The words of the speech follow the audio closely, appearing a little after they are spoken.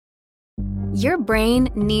Your brain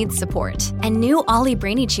needs support, and new Ollie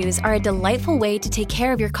Brainy Chews are a delightful way to take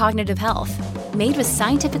care of your cognitive health. Made with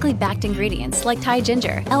scientifically backed ingredients like Thai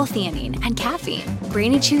ginger, L-theanine, and caffeine,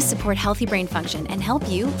 Brainy Chews support healthy brain function and help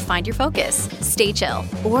you find your focus, stay chill,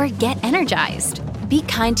 or get energized. Be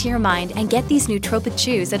kind to your mind and get these nootropic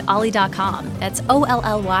chews at ollie.com. That's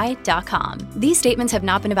OLLY.com. These statements have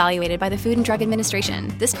not been evaluated by the Food and Drug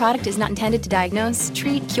Administration. This product is not intended to diagnose,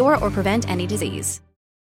 treat, cure, or prevent any disease.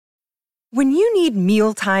 When you need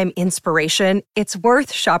mealtime inspiration, it's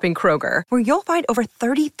worth shopping Kroger, where you'll find over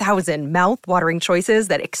 30,000 mouth-watering choices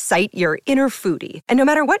that excite your inner foodie. And no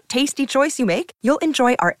matter what tasty choice you make, you'll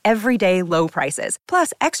enjoy our everyday low prices,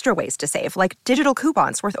 plus extra ways to save, like digital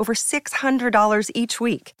coupons worth over $600 each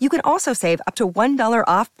week. You can also save up to $1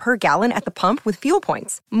 off per gallon at the pump with fuel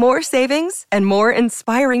points. More savings and more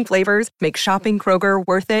inspiring flavors make shopping Kroger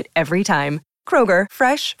worth it every time. Kroger,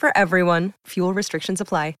 fresh for everyone. Fuel restrictions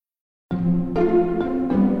apply.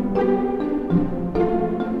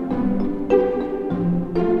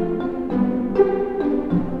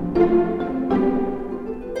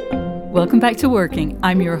 Welcome back to Working.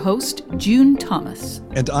 I'm your host, June Thomas.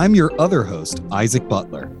 And I'm your other host, Isaac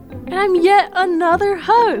Butler. And I'm yet another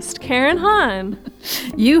host, Karen Hahn.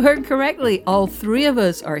 You heard correctly. All three of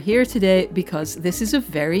us are here today because this is a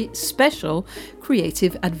very special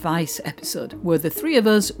creative advice episode where the three of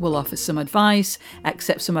us will offer some advice,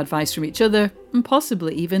 accept some advice from each other, and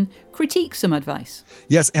possibly even critique some advice.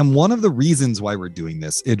 Yes, and one of the reasons why we're doing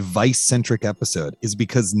this advice-centric episode is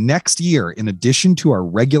because next year, in addition to our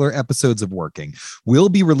regular episodes of Working, we'll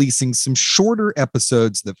be releasing some shorter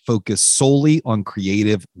episodes that focus solely on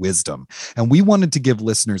creative wisdom. And we wanted to give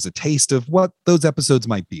listeners a taste of what those episodes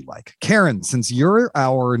might be like. Karen, since you're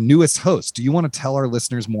our newest host, do you want to tell our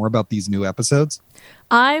listeners more about these new episodes?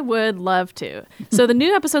 I would love to. So the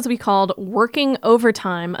new episodes will be called Working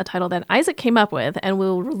Overtime, a title that Isaac came up with, and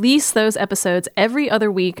we'll release those episodes every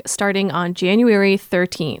other week starting on January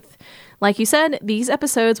 13th. Like you said, these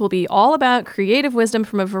episodes will be all about creative wisdom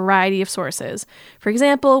from a variety of sources. For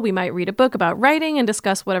example, we might read a book about writing and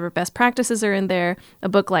discuss whatever best practices are in there. A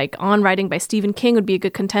book like On Writing by Stephen King would be a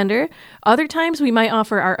good contender. Other times, we might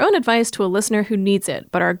offer our own advice to a listener who needs it,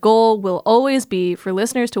 but our goal will always be for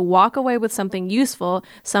listeners to walk away with something useful,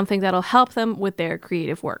 something that'll help them with their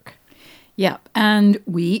creative work. Yeah, and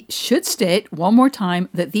we should state one more time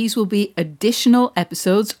that these will be additional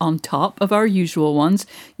episodes on top of our usual ones.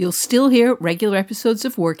 You'll still hear regular episodes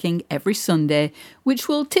of Working every Sunday, which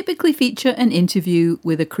will typically feature an interview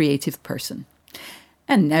with a creative person.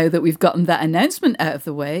 And now that we've gotten that announcement out of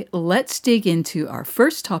the way, let's dig into our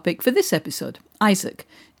first topic for this episode. Isaac,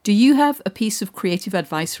 do you have a piece of creative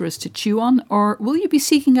advice for us to chew on, or will you be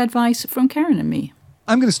seeking advice from Karen and me?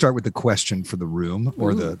 I'm going to start with the question for the room,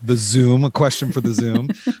 or the Zoom, a question for the Zoom.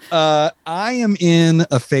 I am in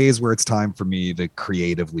a phase where it's time for me to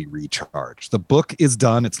creatively recharge. The book is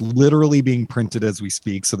done. It's literally being printed as we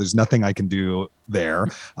speak, so there's nothing I can do there.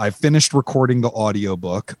 I've finished recording the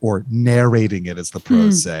audiobook, or narrating it, as the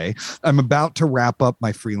pros say. I'm about to wrap up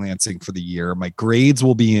my freelancing for the year. My grades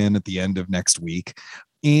will be in at the end of next week.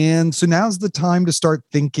 And so now's the time to start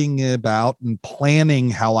thinking about and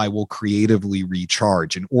planning how I will creatively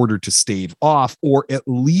recharge in order to stave off or at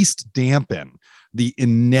least dampen the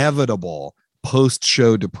inevitable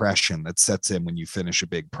post-show depression that sets in when you finish a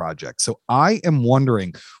big project. So I am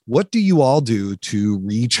wondering, what do you all do to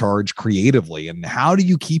recharge creatively? And how do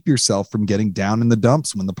you keep yourself from getting down in the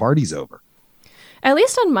dumps when the party's over? At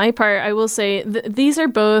least on my part, I will say these are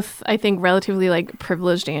both, I think, relatively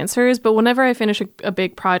privileged answers. But whenever I finish a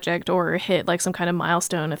big project or hit some kind of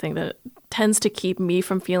milestone, I think that tends to keep me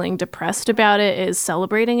from feeling depressed about it is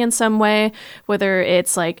celebrating in some way, whether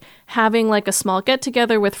it's having a small get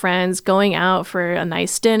together with friends, going out for a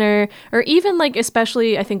nice dinner, or even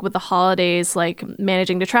especially I think with the holidays,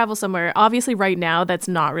 managing to travel somewhere. Obviously right now that's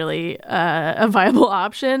not really a viable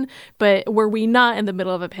option, but were we not in the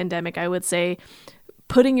middle of a pandemic, I would say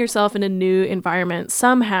putting yourself in a new environment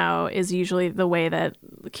somehow is usually the way that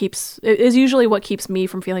is usually what keeps me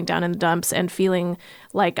from feeling down in the dumps and feeling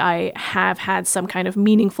like I have had some kind of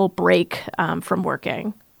meaningful break from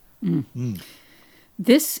working. Mm.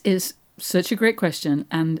 This is such a great question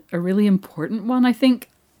and a really important one, I think.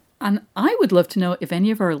 And I would love to know if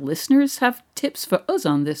any of our listeners have tips for us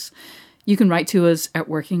on this. You can write to us at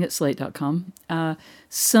working@slate.com.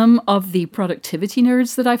 Some of the productivity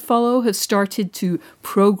nerds that I follow have started to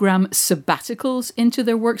program sabbaticals into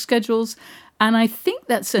their work schedules, and I think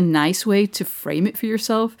that's a nice way to frame it for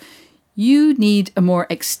yourself. You need a more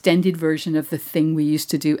extended version of the thing we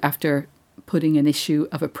used to do after putting an issue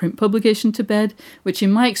of a print publication to bed, which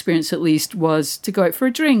in my experience at least was to go out for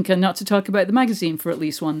a drink and not to talk about the magazine for at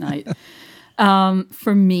least one night.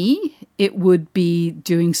 For me, it would be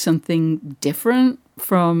doing something different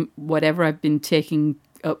from whatever I've been taking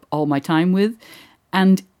up all my time with.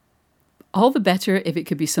 And all the better if it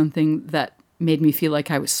could be something that made me feel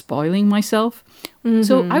like I was spoiling myself. Mm-hmm.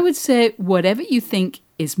 So I would say whatever you think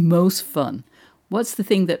is most fun. What's the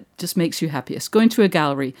thing that just makes you happiest? Going to a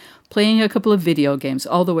gallery, playing a couple of video games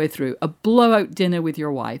all the way through, a blowout dinner with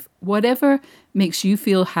your wife, whatever makes you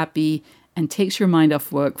feel happy and takes your mind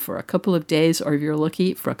off work for a couple of days, or if you're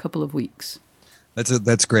lucky, for a couple of weeks.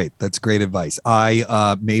 That's great. That's great advice.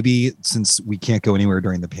 I maybe since we can't go anywhere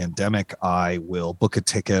during the pandemic, I will book a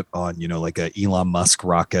ticket on, like a Elon Musk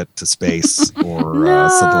rocket to space or No.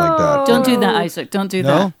 Something like that. Don't do that, Isaac. Don't do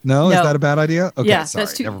that. No, is that a bad idea? Okay, yeah, sorry,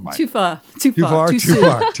 that's too, never mind. too far.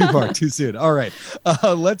 Too soon. All right.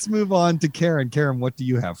 Let's move on to Karen. Karen, what do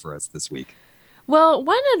you have for us this week? Well,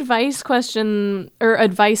 one advice question or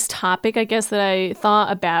advice topic, I guess, that I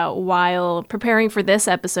thought about while preparing for this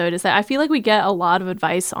episode is that I feel like we get a lot of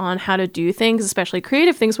advice on how to do things, especially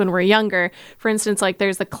creative things when we're younger. For instance, like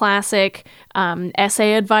there's the classic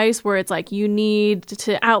essay advice where it's like you need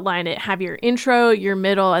to outline it, have your intro, your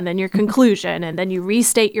middle, and then your conclusion, and then you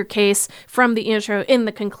restate your case from the intro in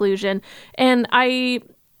the conclusion. And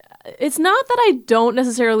it's not that I don't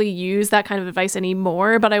necessarily use that kind of advice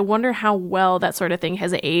anymore, but I wonder how well that sort of thing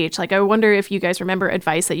has aged. Like, I wonder if you guys remember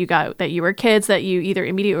advice that you got that you were kids that you either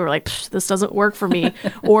immediately were like, this doesn't work for me,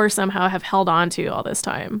 or somehow have held on to all this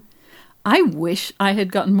time. I wish I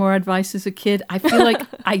had gotten more advice as a kid. I feel like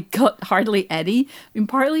I got hardly any. I mean,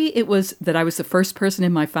 partly it was that I was the first person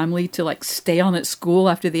in my family to stay on at school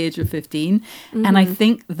after the age of 15. Mm-hmm. And I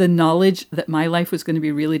think the knowledge that my life was going to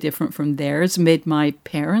be really different from theirs made my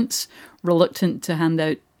parents reluctant to hand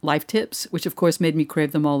out life tips, which of course made me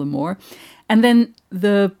crave them all the more. And then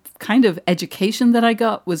the kind of education that I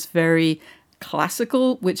got was very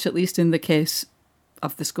classical, which at least in the case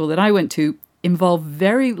of the school that I went to, involve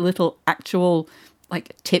very little actual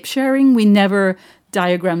tip sharing. We never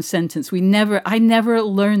diagram sentence. I never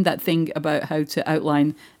learned that thing about how to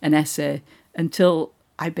outline an essay until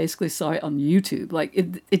I basically saw it on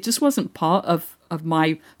YouTube. It just wasn't part of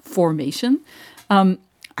my formation.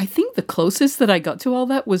 I think the closest that I got to all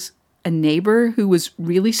that was a neighbor who was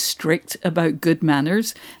really strict about good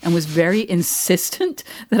manners and was very insistent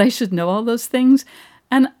that I should know all those things.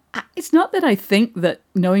 And it's not that I think that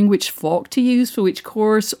knowing which fork to use for which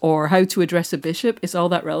course or how to address a bishop is all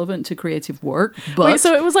that relevant to creative work. But wait,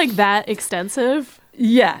 so it was that extensive?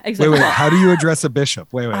 Yeah, exactly. Wait, how do you address a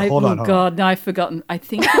bishop? Wait, hold on. Oh, God, now I've forgotten. I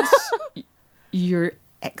think it's Your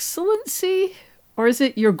Excellency? Or is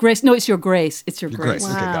it Your Grace? No, it's Your Grace. It's Your Grace.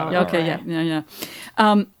 Wow. Okay, got it. Okay,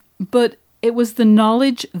 yeah. But it was the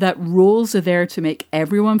knowledge that rules are there to make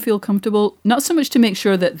everyone feel comfortable, not so much to make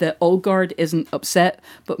sure that the old guard isn't upset,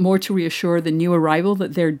 but more to reassure the new arrival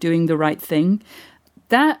that they're doing the right thing.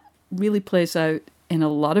 That really plays out in a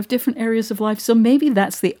lot of different areas of life. So maybe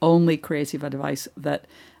that's the only creative advice that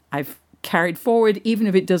I've carried forward, even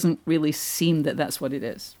if it doesn't really seem that that's what it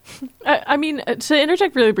is. I mean, to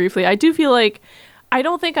interject really briefly, I do feel like I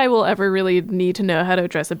don't think I will ever really need to know how to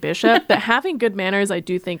address a bishop, but having good manners, I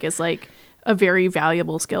do think is a very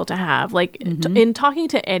valuable skill to have. In talking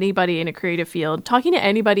to anybody in a creative field, talking to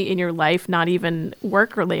anybody in your life, not even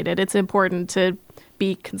work related, it's important to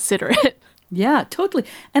be considerate. Yeah, totally.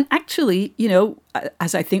 And actually,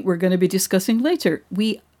 as I think we're going to be discussing later,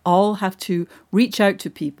 we all have to reach out to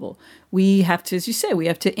people. We have to, as you say, we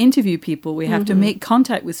have to interview people. We have to make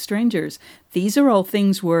contact with strangers. These are all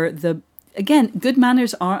things where again, good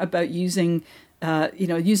manners aren't about using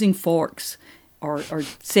forks or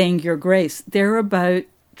saying Your Grace. They're about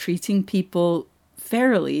treating people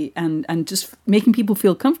fairly and just making people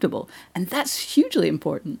feel comfortable. And that's hugely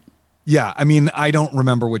important. Yeah, I mean, I don't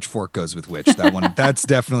remember which fork goes with which. That one, that's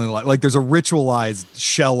definitely there's a ritualized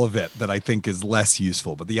shell of it that I think is less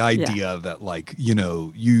useful. But the idea that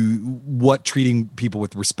what treating people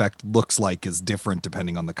with respect looks like is different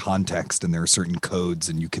depending on the context, and there are certain codes,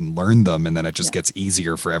 and you can learn them, and then it just gets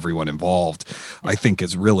easier for everyone involved. I think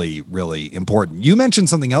is really, really important. You mentioned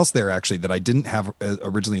something else there actually that I didn't have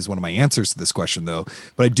originally as one of my answers to this question though,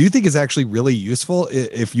 but I do think is actually really useful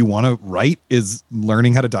if you want to write. Is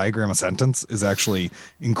learning how to diagram a sentence is actually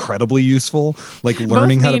incredibly useful. Learning Both how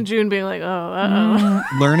me to and June being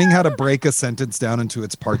learning how to break a sentence down into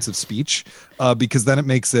its parts of speech, because then it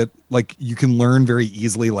makes it you can learn very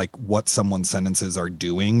easily what someone's sentences are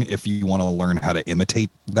doing if you want to learn how to imitate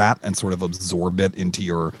that and sort of absorb it into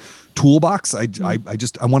your toolbox. I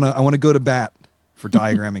want to go to bat for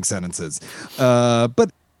diagramming sentences.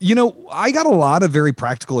 But you know, I got a lot of very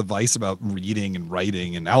practical advice about reading and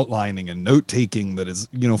writing and outlining and note taking that has,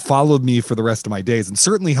 you know, followed me for the rest of my days and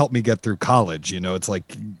certainly helped me get through college. You know, it's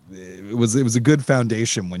like it was a good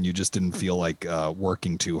foundation when you just didn't feel like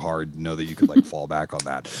working too hard, know that you could like fall back on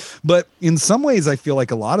that. But in some ways, I feel like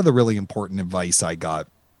a lot of the really important advice I got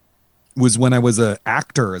was when I was an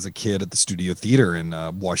actor as a kid at the Studio Theater in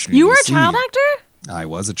Washington. You were DC. a child actor? I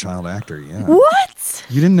was a child actor. Yeah. What?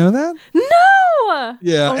 You didn't know that? No.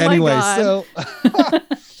 Yeah. Oh Anyway, so,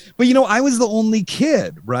 but you know, I was the only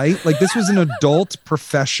kid, right? Like this was an adult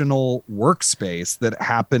professional workspace that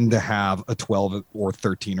happened to have a 12 or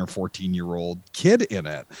 13 or 14-year-old kid in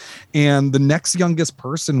it. And the next youngest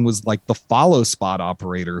person was like the follow spot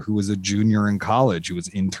operator who was a junior in college who was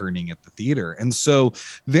interning at the theater. And so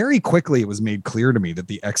very quickly it was made clear to me that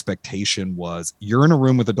the expectation was you're in a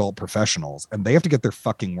room with adult professionals and they have to get their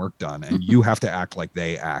fucking work done and you have to act like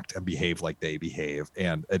they act and behave like they behave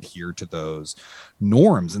and adhere to those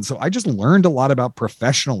norms. And so I just learned a lot about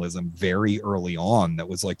professionalism very early on that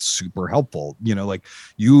was like super helpful. You know, like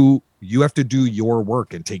you have to do your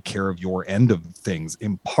work and take care of your end of things,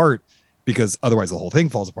 in part because otherwise the whole thing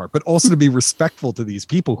falls apart, but also to be respectful to these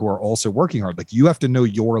people who are also working hard. Like you have to know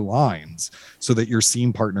your lines so that your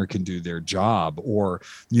scene partner can do their job, or,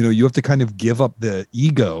 you know, you have to kind of give up the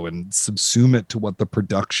ego and subsume it to what the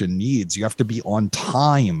production needs. You have to be on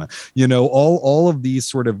time, you know, all of these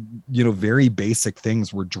sort of, you know, very basic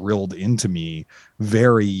things were drilled into me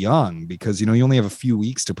very young because, you know, you only have a few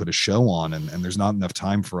weeks to put a show on and there's not enough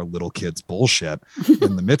time for a little kid's bullshit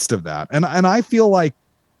in the midst of that. And I feel like,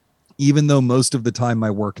 even though most of the time my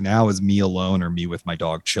work now is me alone or me with my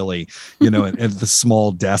dog Chili, you know, and the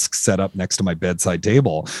small desk set up next to my bedside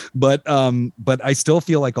table. But I still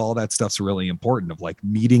feel like all that stuff's really important, of like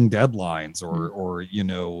meeting deadlines or you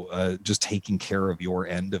know, just taking care of your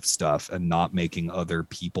end of stuff and not making other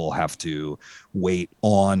people have to wait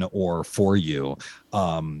on or for you.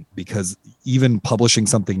 Because even publishing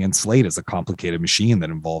something in Slate is a complicated machine that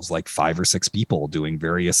involves like 5 or 6 people doing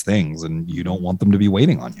various things, and you don't want them to be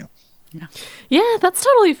waiting on you. Yeah, that's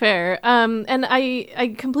totally fair. And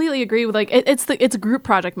I completely agree with like it's a group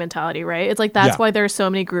project mentality, right? It's like that's why there are so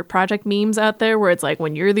many group project memes out there where it's like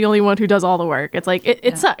when you're the only one who does all the work, it's like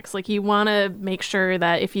it sucks. Like you want to make sure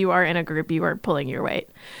that if you are in a group, you are pulling your weight.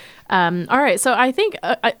 All right, so I think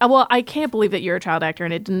I can't believe that you're a child actor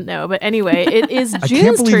and I didn't know, but anyway, it is June's turn now. I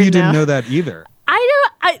can't believe you didn't know that either.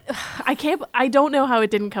 I don't know how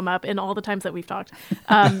it didn't come up in all the times that we've talked.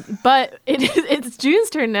 But it's June's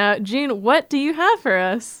turn now. June, what do you have for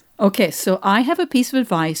us? Okay, so I have a piece of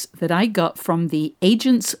advice that I got from the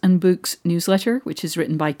Agents and Books newsletter, which is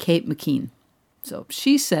written by Kate McKean. So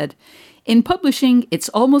she said, in publishing, it's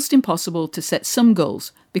almost impossible to set some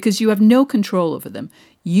goals because you have no control over them.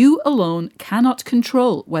 You alone cannot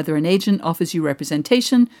control whether an agent offers you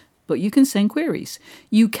representation, but you can send queries.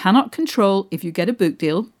 You cannot control if you get a book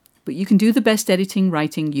deal, but you can do the best editing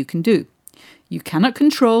writing you can do. You cannot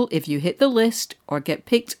control if you hit the list or get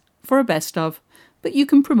picked for a best of, but you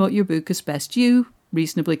can promote your book as best you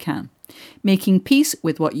reasonably can. Making peace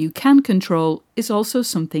with what you can control is also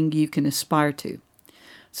something you can aspire to.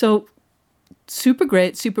 So, super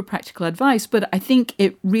great, super practical advice, but I think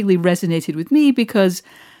it really resonated with me because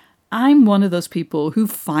I'm one of those people who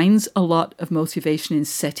finds a lot of motivation in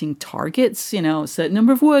setting targets, you know, a certain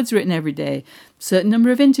number of words written every day, certain number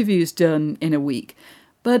of interviews done in a week.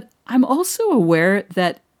 But I'm also aware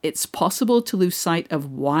that it's possible to lose sight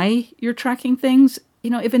of why you're tracking things.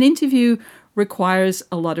 You know, if an interview requires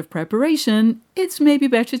a lot of preparation, it's maybe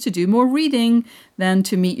better to do more reading than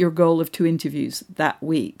to meet your goal of 2 interviews that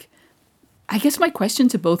week. I guess my question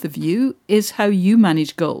to both of you is how you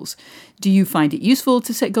manage goals. Do you find it useful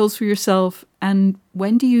to set goals for yourself? And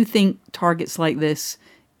when do you think targets like this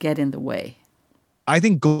get in the way? I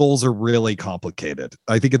think goals are really complicated.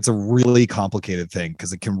 I think it's a really complicated thing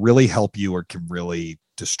because it can really help you or can really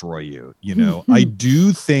destroy you. You know, I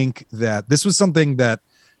do think that this was something that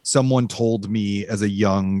someone told me as a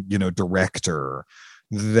young, you know, director,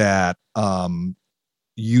 that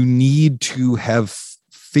you need to have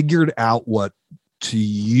figured out what to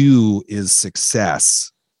you is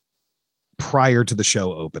success prior to the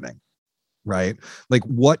show opening, right? Like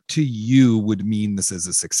what to you would mean this is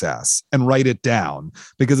a success, and write it down,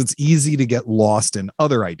 because it's easy to get lost in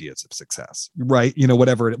other ideas of success, right? You know,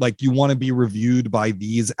 whatever, like you want to be reviewed by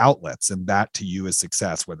these outlets and that to you is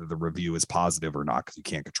success, whether the review is positive or not, because you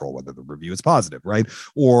can't control whether the review is positive, right?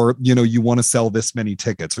 Or, you know, you want to sell this many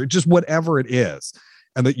tickets or just whatever it is.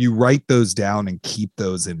 And that you write those down and keep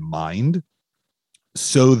those in mind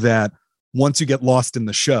so that once you get lost in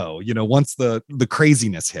the show, once the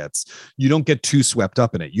craziness hits, you don't get too swept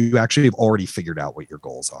up in it. You actually have already figured out what your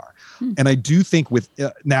goals are. And I do think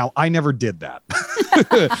now I never did that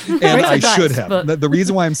and I should have. The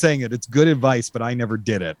reason why I'm saying it's good advice, but I never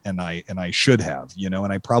did it. And I should have,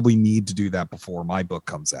 and I probably need to do that before my book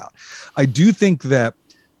comes out. I do think that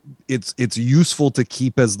it's useful to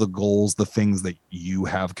keep as the goals the things that you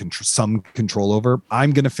have some control over.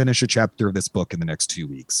 I'm going to finish a chapter of this book in the next 2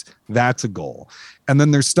 weeks. That's a goal. And then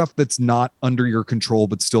there's stuff that's not under your control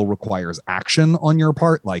but still requires action on your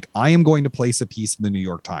part. Like, I am going to place a piece in the New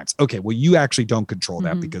York Times. Okay, well, you actually don't control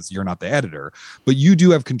that because you're not the editor, but you do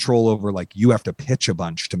have control over, like, you have to pitch a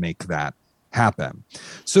bunch to make that happen.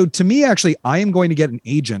 So to me, actually, I am going to get an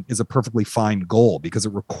agent is a perfectly fine goal because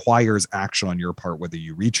it requires action on your part, whether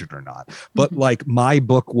you reach it or not. But like, my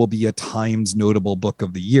book will be a Times notable book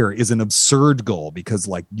of the year is an absurd goal because,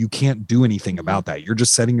 like, you can't do anything about that. You're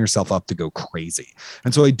just setting yourself up to go crazy.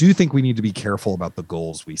 And so I do think we need to be careful about the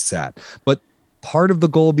goals we set. But part of the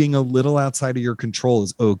goal being a little outside of your control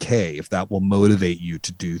is okay if that will motivate you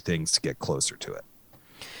to do things to get closer to it.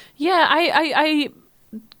 Yeah, I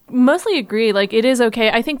mostly agree. Like, it is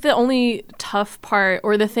okay. I think the only tough part,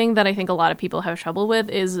 or the thing that I think a lot of people have trouble with,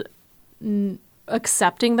 is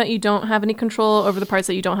accepting that you don't have any control over the parts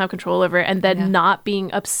that you don't have control over, and then not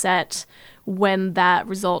being upset when that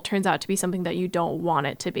result turns out to be something that you don't want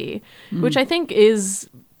it to be, which I think is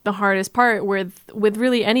the hardest part with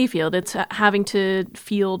really any field. It's having to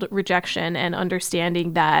field rejection and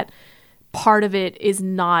understanding that part of it is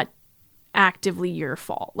not actively your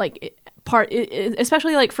fault. Like,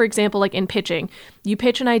 especially, like, for example, like in pitching, you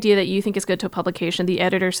pitch an idea that you think is good to a publication, the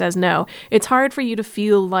editor says no. It's hard for you to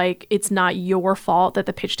feel like it's not your fault that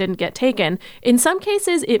the pitch didn't get taken. In some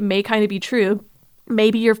cases, it may kind of be true.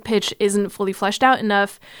 Maybe your pitch isn't fully fleshed out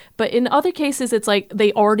enough, but in other cases, it's like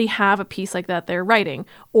they already have a piece like that they're writing,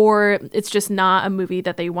 or it's just not a movie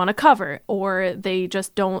that they want to cover, or they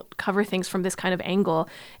just don't cover things from this kind of angle.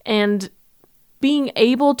 And being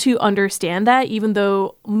able to understand that, even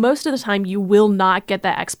though most of the time you will not get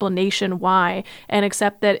that explanation why, and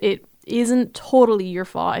accept that it isn't totally your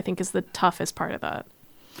fault, I think is the toughest part of that.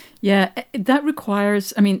 Yeah, that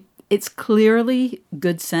requires, I mean, it's clearly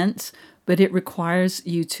good sense, but it requires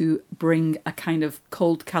you to bring a kind of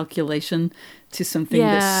cold calculation to something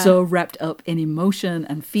that's so wrapped up in emotion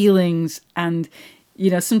and feelings. And,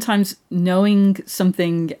 sometimes knowing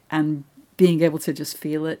something and being able to just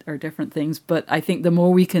feel it are different things. But I think the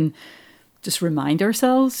more we can just remind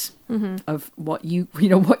ourselves of what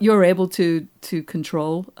what you're able to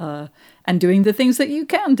control and doing the things that you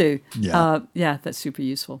can do. That's super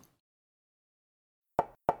useful.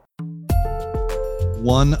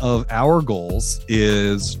 One of our goals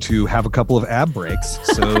is to have a couple of ad breaks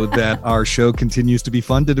so that our show continues to be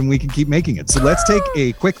funded and we can keep making it. So let's take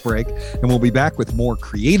a quick break and we'll be back with more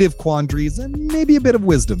creative quandaries and maybe a bit of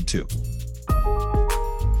wisdom too.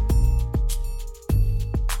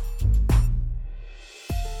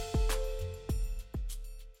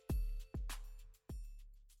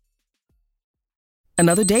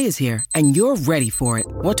 Another day is here, and you're ready for it.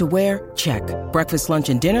 What to wear? Check. Breakfast, lunch,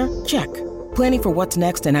 and dinner? Check. Planning for what's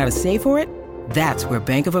next and how to save for it? That's where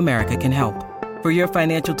Bank of America can help. For your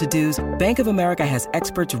financial to-dos, Bank of America has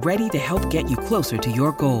experts ready to help get you closer to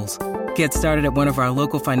your goals. Get started at one of our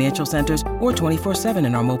local financial centers or 24/7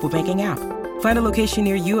 in our mobile banking app. Find a location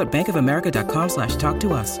near you at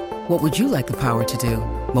bankofamerica.com/talktous. What would you like the power to do?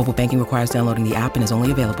 Mobile banking requires downloading the app and is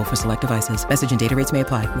only available for select devices. Message and data rates may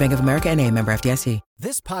apply. Bank of America N.A., member FDIC.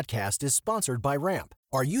 This podcast is sponsored by Ramp.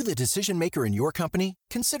 Are you the decision maker in your company?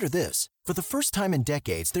 Consider this. For the first time in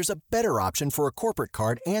decades, there's a better option for a corporate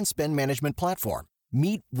card and spend management platform.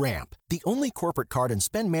 Meet Ramp, the only corporate card and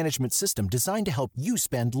spend management system designed to help you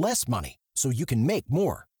spend less money so you can make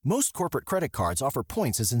more. Most corporate credit cards offer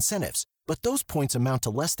points as incentives, but those points amount to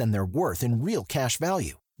less than their worth in real cash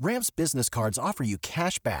value. Ramp's business cards offer you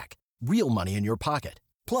cash back, real money in your pocket.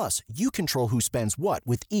 Plus, you control who spends what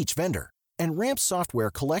with each vendor. And Ramp's software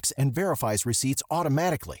collects and verifies receipts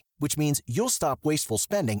automatically, which means you'll stop wasteful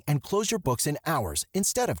spending and close your books in hours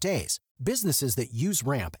instead of days. Businesses that use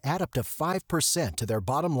Ramp add up to 5% to their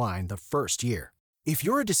bottom line the first year. If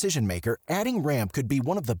you're a decision maker, adding Ramp could be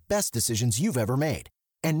one of the best decisions you've ever made.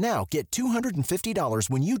 And now get $250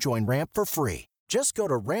 when you join Ramp for free. Just go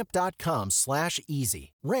to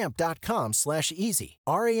ramp.com/easy. Ramp.com/easy.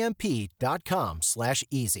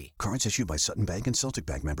 RAMP.com/easy. Cards issued by Sutton Bank and Celtic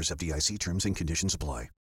Bank, members FDIC. Terms and conditions apply.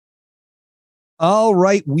 All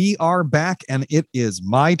right, we are back and it is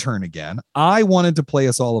my turn again. I wanted to play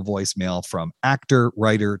us all a voicemail from actor,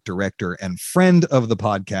 writer, director, and friend of the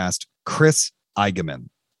podcast, Chris Eigenmann.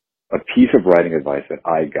 a piece of writing advice that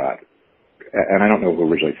I got, and I don't know who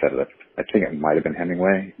originally said it, I think it might have been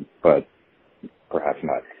Hemingway, but perhaps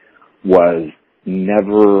not, was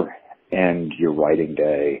never end your writing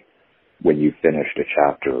day when you finished a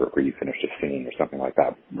chapter or you finished a scene or something like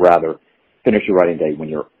that. Rather, finish your writing day when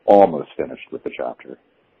you're almost finished with the chapter,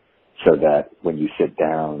 so that when you sit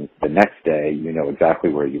down the next day, you know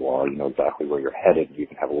exactly where you are, you know exactly where you're headed, and you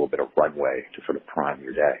can have a little bit of runway to sort of prime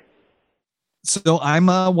your day. So I'm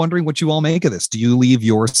wondering what you all make of this. Do you leave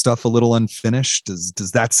your stuff a little unfinished?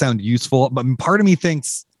 Does that sound useful? But part of me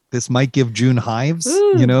thinks this might give June hives,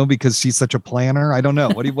 because she's such a planner. I don't know.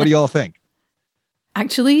 What do y'all think?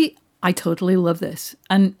 Actually, I totally love this.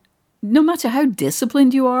 And no matter how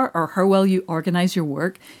disciplined you are or how well you organize your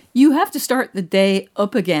work, you have to start the day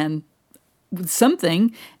up again with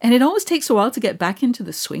something. And it always takes a while to get back into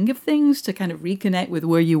the swing of things, to kind of reconnect with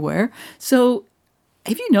where you were. So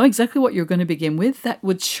if you know exactly what you're going to begin with, that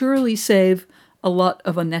would surely save a lot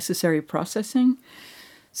of unnecessary processing.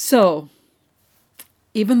 So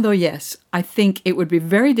even though, yes, I think it would be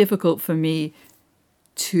very difficult for me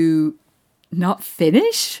to not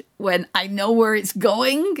finish when I know where it's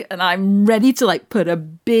going and I'm ready to put a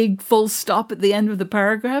big full stop at the end of the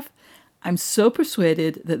paragraph, I'm so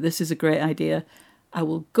persuaded that this is a great idea. I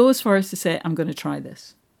will go as far as to say I'm going to try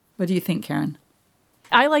this. What do you think, Karen?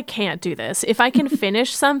 I can't do this. If I can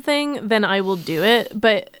finish something, then I will do it.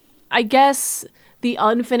 But I guess the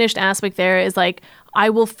unfinished aspect there is I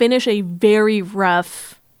will finish a very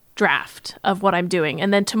rough draft of what I'm doing.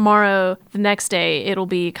 And then tomorrow, the next day, it'll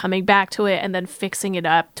be coming back to it and then fixing it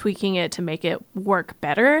up, tweaking it to make it work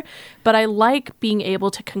better. But I like being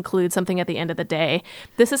able to conclude something at the end of the day.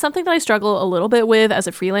 This is something that I struggle a little bit with as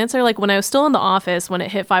a freelancer. When I was still in the office, when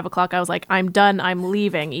it hit 5 o'clock, I was like, I'm done, I'm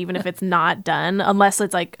leaving, even if it's not done, unless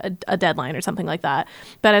it's a deadline or something like that.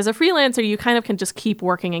 But as a freelancer, you kind of can just keep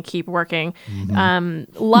working and keep working.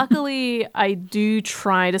 Mm-hmm. Luckily, I do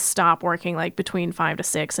try to stop working between 5 to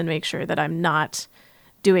 6 and make sure that I'm not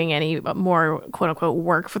doing any more quote unquote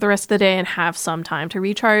work for the rest of the day and have some time to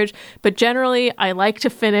recharge. But generally, I like to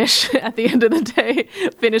finish at the end of the day,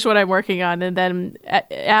 finish what I'm working on, and then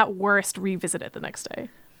at worst, revisit it the next day.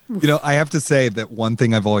 I have to say that one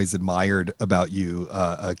thing I've always admired about you,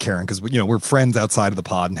 Karen, because, we're friends outside of the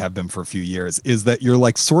pod and have been for a few years, is that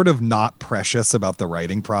you're sort of not precious about the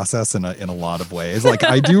writing process in a lot of ways.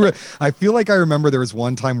 I feel like I remember there was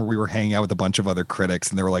one time where we were hanging out with a bunch of other critics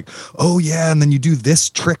and they were like, oh yeah, and then you do this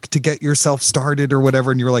trick to get yourself started or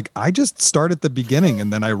whatever. And you're like, I just start at the beginning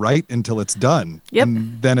and then I write until it's done. Yep.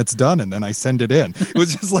 And then it's done and then I send it in. It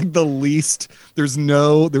was just the least, there was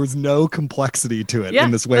no complexity to it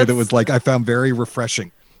in this way. That was I found very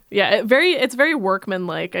refreshing. Yeah, it's very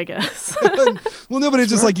workmanlike, I guess. Well, no, but it's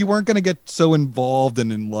just you weren't going to get so involved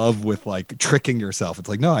and in love with tricking yourself. It's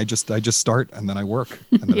no, I just start and then I work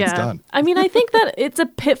and then it's done. I mean, I think that it's a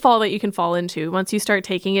pitfall that you can fall into once you start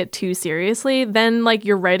taking it too seriously. Then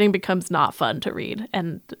your writing becomes not fun to read,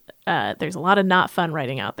 and there's a lot of not fun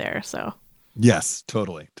writing out there. So yes,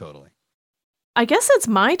 totally. I guess it's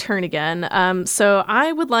my turn again. So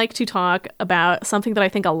I would like to talk about something that I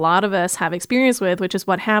think a lot of us have experience with, which is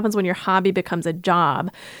what happens when your hobby becomes a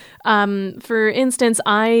job. For instance,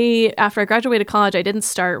 after I graduated college, I didn't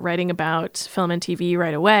start writing about film and TV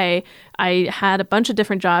right away. I had a bunch of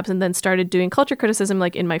different jobs and then started doing culture criticism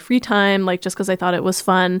in my free time, just because I thought it was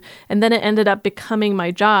fun. And then it ended up becoming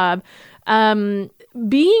my job.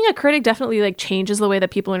 Being a critic definitely changes the way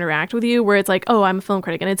that people interact with you, where it's oh, I'm a film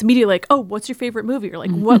critic, and it's immediately oh, what's your favorite movie? Or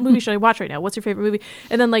what movie should I watch right now? What's your favorite movie?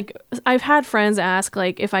 And then I've had friends ask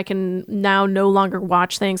if I can now no longer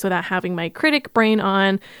watch things without having my critic brain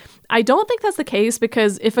on. I don't think that's the case,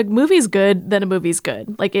 because if a movie's good, then a movie's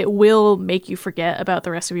good. It will make you forget about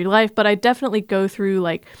the rest of your life. But I definitely go through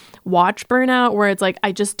watch burnout, where it's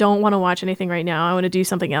I just don't want to watch anything right now. I want to do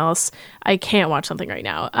something else. I can't watch something right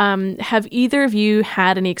now. Have either of you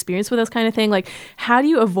had any experience with this kind of thing? How do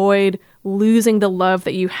you avoid losing the love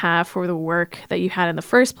that you have for the work that you had in the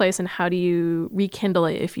first place? And how do you rekindle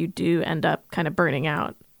it if you do end up kind of burning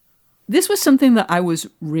out? This was something that I was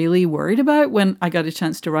really worried about when I got a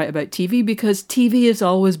chance to write about TV, because TV has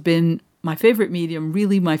always been my favorite medium,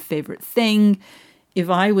 really my favorite thing. If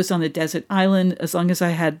I was on a desert island, as long as I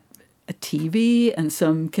had a TV and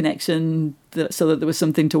some connection so that there was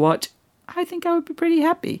something to watch, I think I would be pretty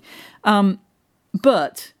happy.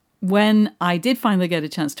 But when I did finally get a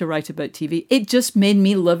chance to write about TV, it just made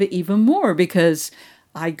me love it even more, because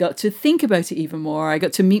I got to think about it even more. I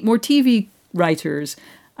got to meet more TV writers.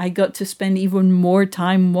 I got to spend even more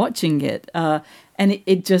time watching it. And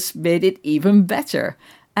it just made it even better.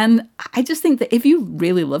 And I just think that if you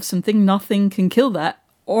really love something, nothing can kill that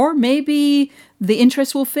Or maybe the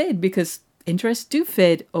interest will fade, because interests do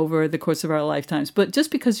fade over the course of our lifetimes. But just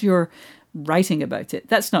because you're writing about it,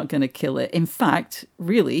 that's not going to kill it. In fact,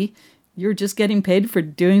 really, you're just getting paid for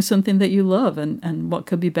doing something that you love. And what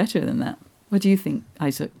could be better than that? What do you think,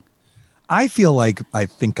 Isaac? I feel like I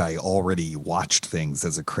think I already watched things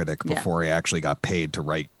as a critic before I actually got paid to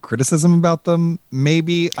write criticism about them.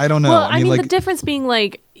 Maybe. I don't know. Well, I mean like, the difference being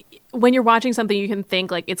like when you're watching something, you can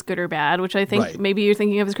think like it's good or bad, which I think maybe you're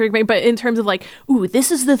thinking of as critic. But in terms of like, ooh,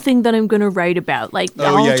 this is the thing that I'm going to write about. Like,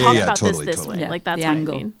 I'll talk about this way. Yeah, like, that's the what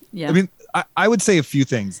angle. I mean. Yeah. I mean, I would say a few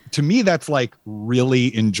things. To me, that's like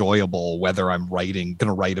really enjoyable, whether I'm going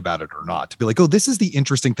to write about it or not. To be like, oh, this is the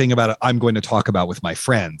interesting thing about it I'm going to talk about with my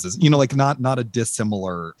friends. Is, like not a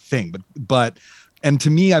dissimilar thing. But and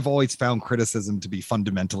to me, I've always found criticism to be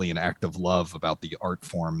fundamentally an act of love about the art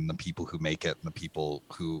form and the people who make it and the people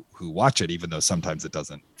who watch it, even though sometimes it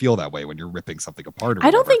doesn't feel that way when you're ripping something apart.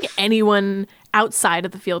 I don't think anyone outside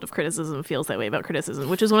of the field of criticism feels that way about criticism,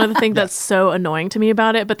 which is one of the things that's so annoying to me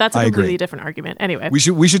about it. But that's a completely different argument. Anyway,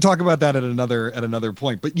 we should talk about that at another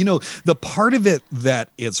point. But the part of it that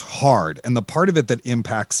is hard and the part of it that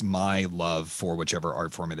impacts my love for whichever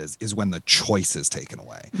art form it is when the choice is taken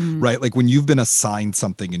away, right? Like when you've been assigned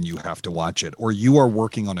something and you have to watch it, or you are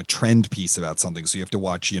working on a trend piece about something, so you have to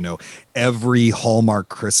watch every Hallmark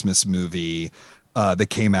Christmas movie that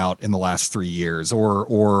came out in the last 3 years,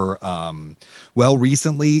 or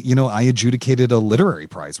recently, I adjudicated a literary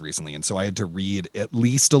prize recently, and so I had to read at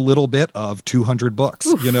least a little bit of 200 books.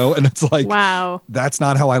 Oof. And it's like, wow, that's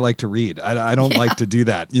not how I like to read. I don't like to do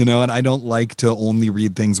that, and I don't like to only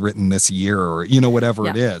read things written this year, or whatever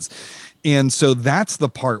it is. And so that's the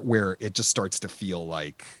part where it just starts to feel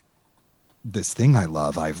like, this thing I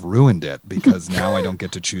love, I've ruined it because now I don't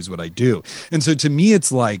get to choose what I do. And so to me,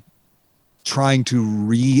 it's like trying to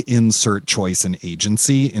reinsert choice and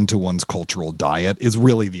agency into one's cultural diet is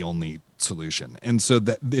really the only solution. And so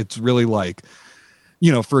that it's really like,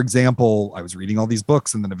 for example, I was reading all these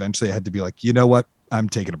books and then eventually I had to be like, you know what? I'm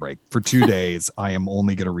taking a break for 2 days. I am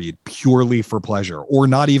only going to read purely for pleasure, or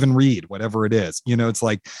not even read, whatever it is. It's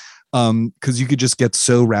like, because you could just get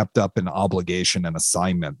so wrapped up in obligation and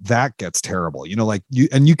assignment that gets terrible, like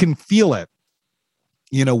you can feel it,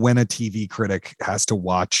 when a TV critic has to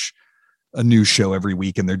watch a new show every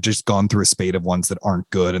week and they're just gone through a spate of ones that aren't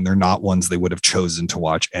good and they're not ones they would have chosen to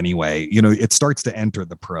watch anyway. It starts to enter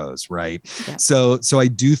the prose, right? Yeah. So I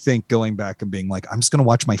do think going back and being like, I'm just going to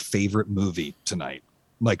watch my favorite movie tonight.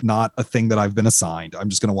 Like not a thing that I've been assigned. I'm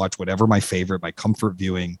just going to watch whatever my comfort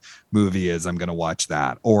viewing movie is. I'm going to watch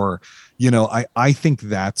that. Or, I think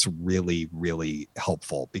that's really, really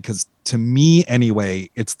helpful because to me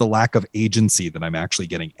anyway, it's the lack of agency that I'm actually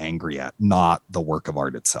getting angry at, not the work of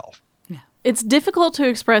art itself. Yeah. It's difficult to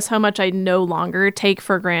express how much I no longer take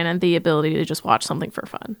for granted the ability to just watch something for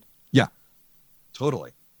fun. Yeah,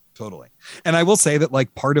 totally. And I will say that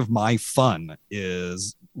like part of my fun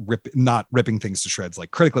is not ripping things to shreds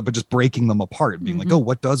like critically, but just breaking them apart and being like, oh,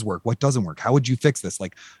 what does work? What doesn't work? How would you fix this?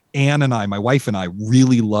 Like Anne and I, my wife and I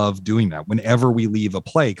really love doing that whenever we leave a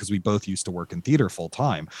play, because we both used to work in theater full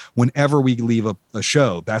time. Whenever we leave a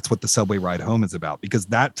show, that's what the subway ride home is about, because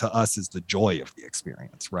that to us is the joy of the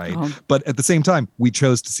experience. Right. But at the same time, we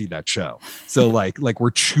chose to see that show. So like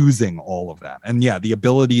we're choosing all of that. And yeah, the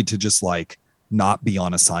ability to just like not be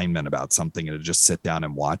on assignment about something and to just sit down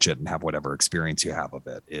and watch it and have whatever experience you have of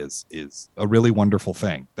it is a really wonderful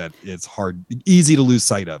thing that is easy to lose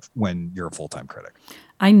sight of when you're a full-time critic.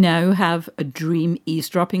 I now have a dream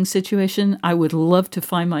eavesdropping situation. I would love to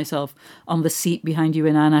find myself on the seat behind you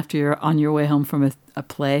and Anne after you're on your way home from a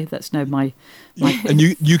play. That's now my and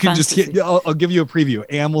you can just hit, I'll give you a preview.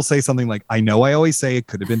 Anne will say something like, I know I always say it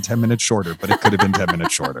could have been 10 minutes shorter, but it could have been 10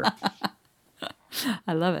 minutes shorter.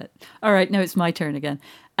 I love it. All right, now it's my turn again.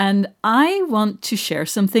 And I want to share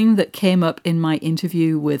something that came up in my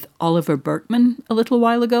interview with Oliver Burkeman a little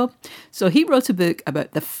while ago. So he wrote a book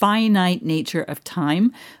about the finite nature of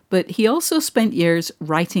time, but he also spent years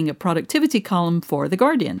writing a productivity column for The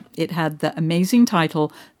Guardian. It had the amazing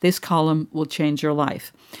title, This Column Will Change Your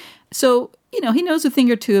Life. So, he knows a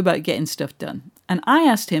thing or two about getting stuff done. And I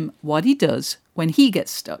asked him what he does when he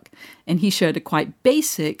gets stuck. And he shared a quite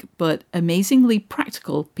basic but amazingly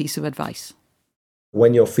practical piece of advice.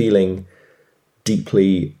 When you're feeling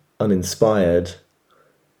deeply uninspired,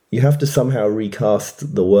 you have to somehow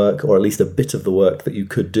recast the work, or at least a bit of the work that you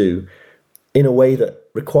could do, in a way that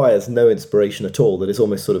requires no inspiration at all, that is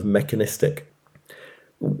almost sort of mechanistic.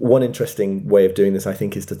 One interesting way of doing this, I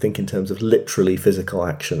think, is to think in terms of literally physical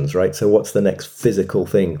actions, right? So what's the next physical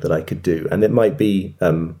thing that I could do? And it might be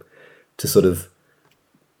to sort of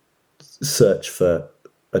search for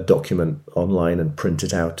a document online and print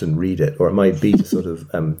it out and read it, or it might be to sort of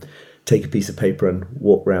take a piece of paper and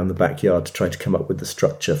walk around the backyard to try to come up with the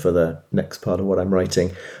structure for the next part of what I'm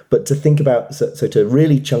writing. But to think about, so to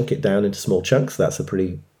really chunk it down into small chunks, that's a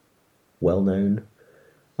pretty well-known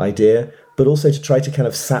idea. But also to try to kind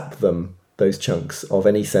of sap them, those chunks, of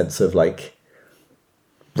any sense of like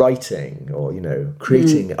writing or,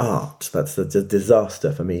 creating art. That's a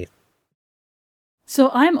disaster for me. So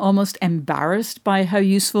I'm almost embarrassed by how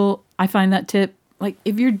useful I find that tip. Like,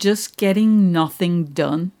 if you're just getting nothing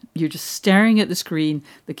done, you're just staring at the screen,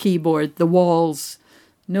 the keyboard, the walls,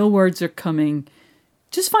 no words are coming,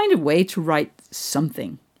 just find a way to write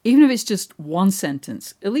something. Even if it's just one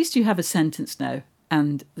sentence, at least you have a sentence now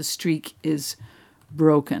and the streak is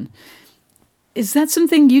broken. Is that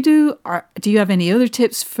something you do? Or do you have any other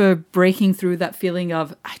tips for breaking through that feeling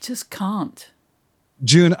of, I just can't?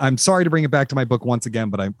 June, I'm sorry to bring it back to my book once again,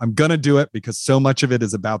 but I'm going to do it because so much of it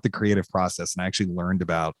is about the creative process. And I actually learned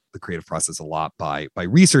about the creative process a lot by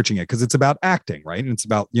researching it, because it's about acting, right? And it's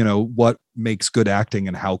about, what makes good acting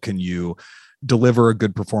and how can you deliver a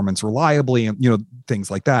good performance reliably and, things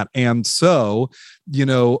like that. And so,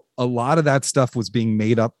 a lot of that stuff was being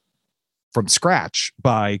made up from scratch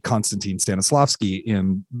by Konstantin Stanislavski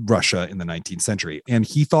in Russia in the 19th century. And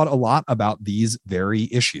he thought a lot about these very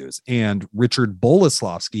issues. And Richard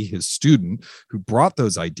Boleslavsky, his student, who brought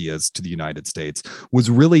those ideas to the United States, was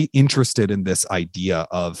really interested in this idea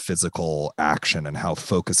of physical action and how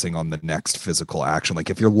focusing on the next physical action. Like,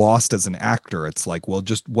 if you're lost as an actor, it's like, well,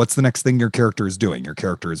 just what's the next thing your character is doing? Your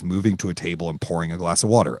character is moving to a table and pouring a glass of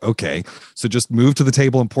water. Okay, so just move to the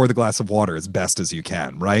table and pour the glass of water as best as you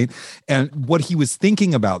can, right? And what he was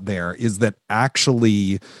thinking about there is that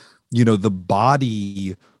actually, the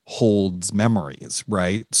body holds memories,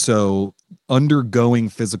 right? So undergoing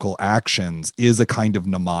physical actions is a kind of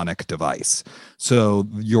mnemonic device. So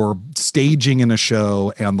your staging in a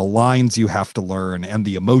show and the lines you have to learn and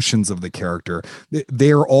the emotions of the character,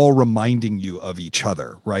 they're all reminding you of each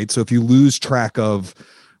other, right? So if you lose track of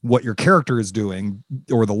what your character is doing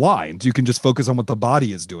or the lines, you can just focus on what the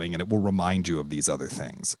body is doing and it will remind you of these other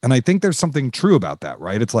things. And I think there's something true about that,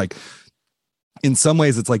 right? It's like, in some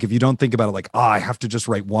ways, it's like, if you don't think about it like, I have to just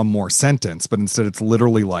write one more sentence, but instead it's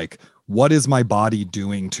literally like, what is my body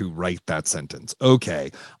doing to write that sentence?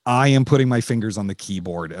 Okay, I am putting my fingers on the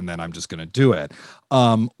keyboard and then I'm just going to do it.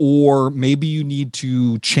 Or maybe you need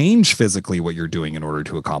to change physically what you're doing in order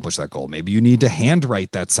to accomplish that goal. Maybe you need to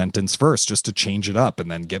handwrite that sentence first just to change it up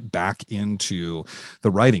and then get back into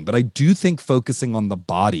the writing. But I do think focusing on the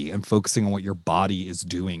body and focusing on what your body is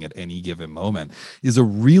doing at any given moment is a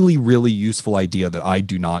really, really useful idea that I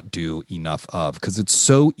do not do enough of, because it's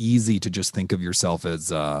so easy to just think of yourself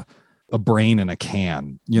as a brain in a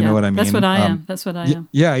can. You know what I mean? That's what I am. That's what I am.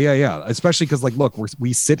 Yeah. Especially because, like, look,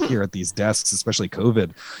 we sit here at these desks, especially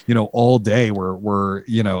COVID, all day. We're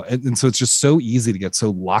and so it's just so easy to get so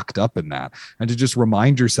locked up in that, and to just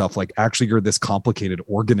remind yourself, like, actually, you're this complicated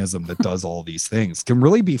organism that does all these things can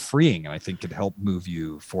really be freeing, and I think can help move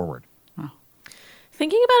you forward.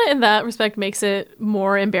 Thinking about it in that respect makes it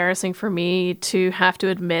more embarrassing for me to have to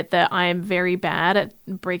admit that I'm very bad at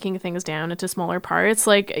breaking things down into smaller parts.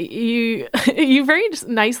 Like, you very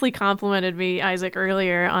nicely complimented me, Isaac,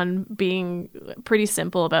 earlier on being pretty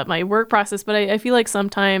simple about my work process, but I feel like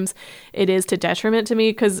sometimes it is to detriment to me,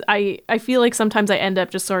 because I feel like sometimes I end up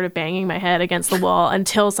just sort of banging my head against the wall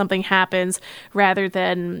until something happens, rather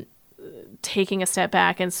than taking a step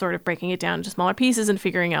back and sort of breaking it down into smaller pieces and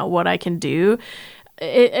figuring out what I can do.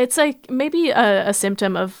 It's like maybe a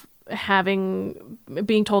symptom of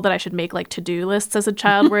being told that I should make like to-do lists as a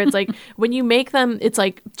child, where it's like when you make them, it's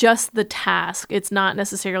like just the task. It's not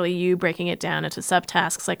necessarily you breaking it down into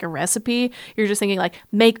subtasks like a recipe. You're just thinking like,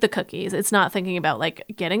 make the cookies. It's not thinking about like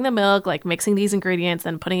getting the milk, like mixing these ingredients,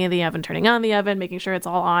 then putting it in the oven, turning on the oven, making sure it's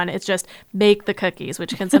all on. It's just make the cookies,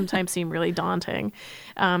 which can sometimes seem really daunting.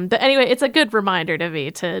 But anyway, it's a good reminder to me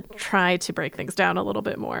to try to break things down a little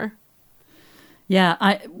bit more.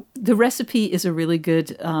 Yeah, the recipe is a really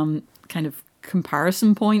good kind of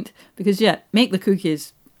comparison point, because make the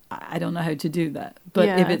cookies. I don't know how to do that, but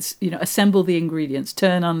if it's assemble the ingredients,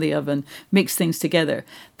 turn on the oven, mix things together,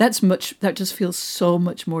 that just feels so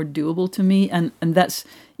much more doable to me. And that's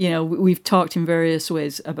we've talked in various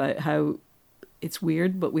ways about how it's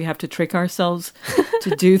weird, but we have to trick ourselves to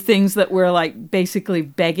do things that we're like basically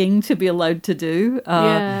begging to be allowed to do.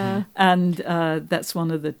 And that's one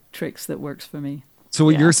of the tricks that works for me. So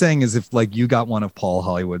what you're saying is, if like you got one of Paul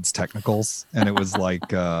Hollywood's technicals and it was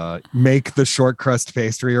like make the short crust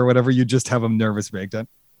pastry or whatever, you just have a nervous breakdown.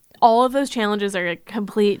 all of those challenges are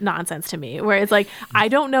complete nonsense to me, where it's like, I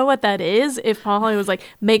don't know what that is. If Paul Holly was like,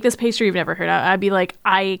 make this pastry you've never heard of, I'd be like,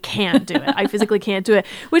 I can't do it. I physically can't do it,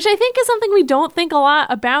 which I think is something we don't think a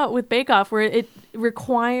lot about with Bake Off, where it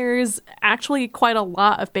requires actually quite a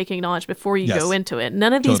lot of baking knowledge before you go into it.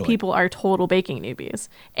 None of these people are total baking newbies.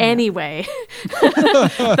 Anyway,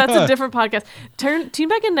 that's a different podcast. Tune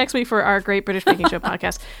back in next week for our Great British Baking Show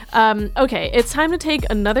podcast. Okay, it's time to take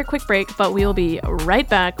another quick break, but we'll be right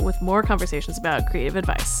back with more conversations about creative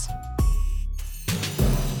advice.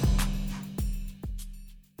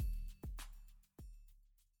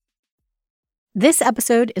 This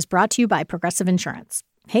episode is brought to you by Progressive Insurance.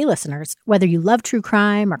 Hey, listeners, whether you love true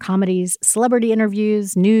crime or comedies, celebrity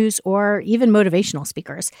interviews, news, or even motivational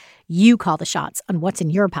speakers, you call the shots on what's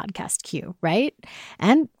in your podcast queue, right?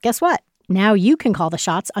 And guess what? Now you can call the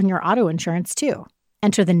shots on your auto insurance, too.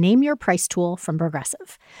 Enter the Name Your Price tool from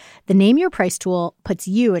Progressive. The Name Your Price tool puts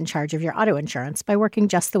you in charge of your auto insurance by working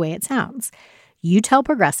just the way it sounds. You tell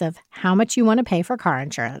Progressive how much you want to pay for car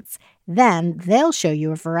insurance. Then they'll show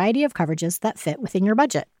you a variety of coverages that fit within your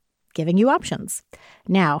budget, giving you options.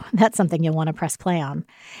 Now, that's something you'll want to press play on.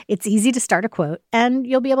 It's easy to start a quote, and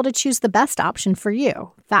you'll be able to choose the best option for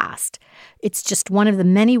you fast. It's just one of the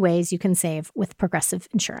many ways you can save with Progressive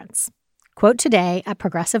Insurance. Quote today at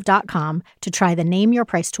Progressive.com to try the Name Your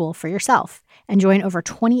Price tool for yourself and join over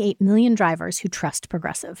 28 million drivers who trust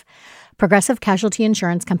Progressive. Progressive Casualty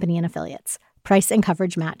Insurance Company and Affiliates. Price and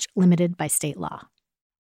coverage match limited by state law.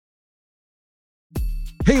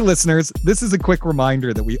 Hey listeners, this is a quick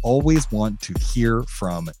reminder that we always want to hear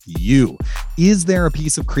from you. Is there a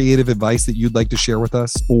piece of creative advice that you'd like to share with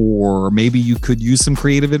us? Or maybe you could use some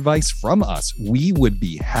creative advice from us. We would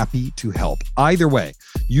be happy to help. Either way,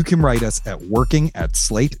 you can write us at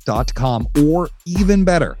working@slate.com, or even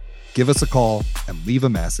better, give us a call and leave a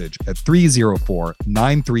message at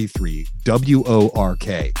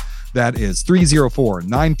 304-933-WORK. That is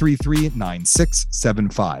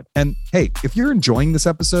 304-933-9675. And hey, if you're enjoying this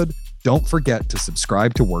episode, don't forget to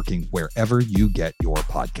subscribe to Working wherever you get your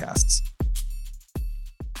podcasts.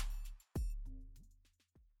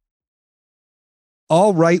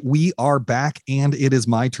 All right, we are back and it is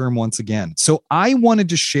my turn once again. So I wanted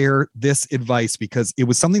to share this advice because it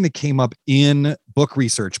was something that came up in book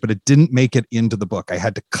research, but it didn't make it into the book. I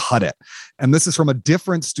had to cut it. And this is from a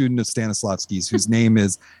different student of Stanislavski's whose name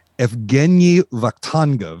is Evgeny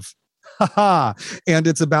Vakhtangov. And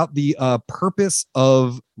it's about the purpose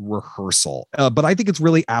of rehearsal. But I think it's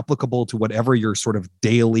really applicable to whatever your sort of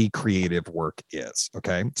daily creative work is.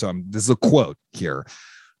 Okay, so this is a quote here.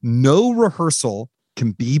 No rehearsal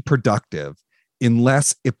can be productive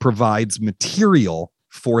unless it provides material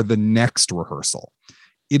for the next rehearsal.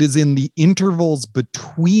 It is in the intervals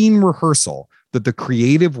between rehearsal that the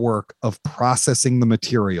creative work of processing the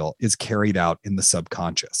material is carried out in the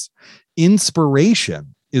subconscious.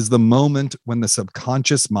 Inspiration is the moment when the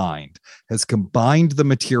subconscious mind has combined the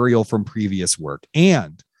material from previous work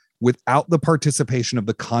and, without the participation of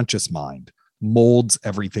the conscious mind, molds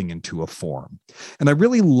everything into a form. And I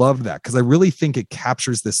really love that because I really think it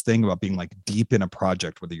captures this thing about being like deep in a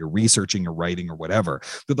project, whether you're researching or writing or whatever,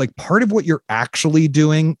 that like part of what you're actually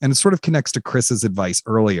doing, and it sort of connects to Chris's advice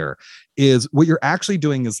earlier, is what you're actually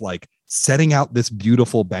doing is like setting out this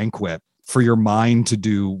beautiful banquet for your mind to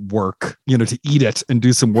do work, to eat it and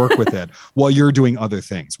do some work with it while you're doing other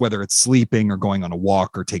things, whether it's sleeping or going on a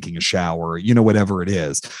walk or taking a shower, whatever it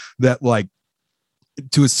is, that like,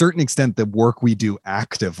 to a certain extent, the work we do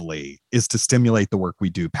actively is to stimulate the work we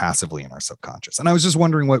do passively in our subconscious. And I was just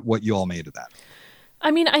wondering what you all made of that. I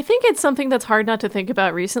mean, I think it's something that's hard not to think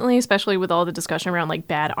about recently, especially with all the discussion around like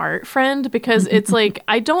bad art friend, because it's like,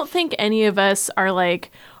 I don't think any of us are like,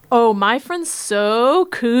 oh, my friend's so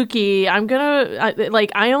kooky, I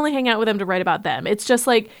only hang out with them to write about them. It's just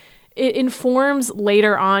like, it informs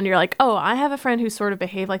later on. You're like, oh, I have a friend who sort of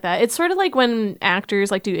behaved like that. It's sort of like when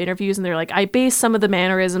actors like do interviews and they're like, I base some of the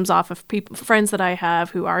mannerisms off of friends that I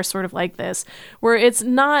have who are sort of like this, where it's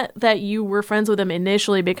not that you were friends with them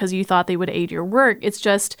initially because you thought they would aid your work. It's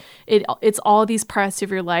just, it's all these parts of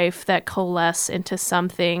your life that coalesce into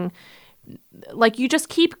something like you just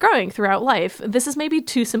keep growing throughout life. This is maybe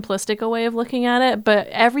too simplistic a way of looking at it, but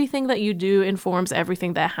everything that you do informs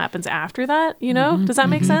everything that happens after that, Does that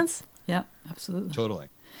make sense? Yeah, absolutely. Totally.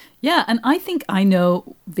 Yeah, and I think I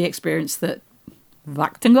know the experience that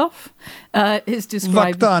Vakhtangov is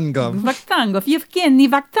describing. Vakhtangov, Yevgeny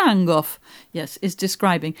Vakhtangov, yes, is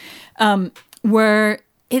describing, where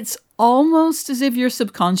it's almost as if your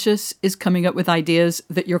subconscious is coming up with ideas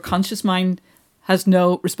that your conscious mind has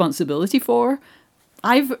no responsibility for.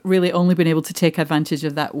 I've really only been able to take advantage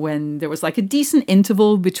of that when there was like a decent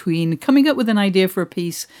interval between coming up with an idea for a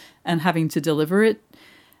piece and having to deliver it.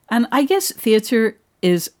 And I guess theatre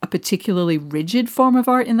is a particularly rigid form of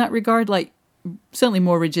art in that regard, like certainly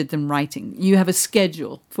more rigid than writing. You have a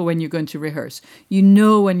schedule for when you're going to rehearse. You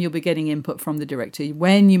know when you'll be getting input from the director,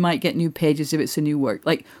 when you might get new pages if it's a new work.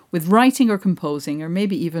 Like with writing or composing, or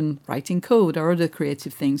maybe even writing code or other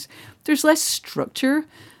creative things, there's less structure.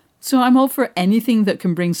 So I'm all for anything that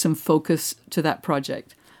can bring some focus to that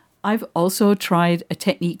project. I've also tried a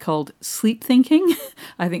technique called sleep thinking.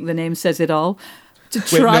 I think the name says it all.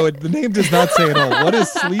 Wait, no, the name does not say it all. What is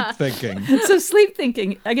sleep thinking? So sleep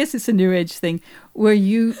thinking, I guess it's a new age thing, where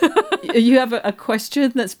you have a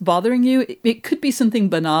question that's bothering you. It could be something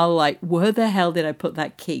banal like, where the hell did I put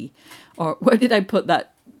that key? Or where did I put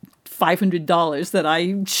that $500 that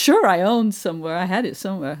I'm sure I owned somewhere? I had it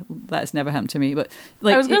somewhere. That's never happened to me. But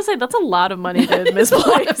like, I was going to say, that's a lot of money to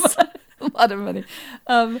misplace. A lot of money.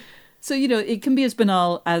 So, it can be as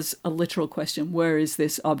banal as a literal question, where is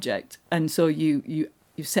this object? And so you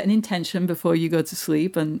set an intention before you go to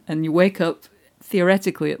sleep and you wake up,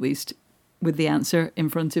 theoretically at least, with the answer in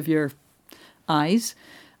front of your eyes.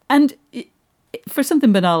 And for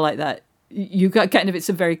something banal like that, you got kind of, it's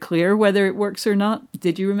very clear whether it works or not.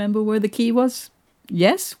 Did you remember where the key was?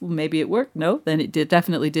 Yes, well, maybe it worked. No, then it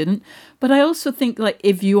definitely didn't. But I also think like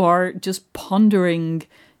if you are just pondering,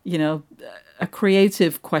 a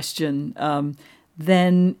creative question,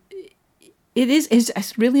 then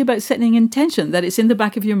it's really about setting intention, that it's in the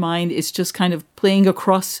back of your mind. It's just kind of playing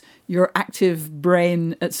across your active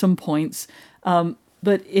brain at some points.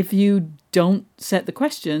 But if you don't set the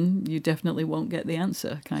question, you definitely won't get the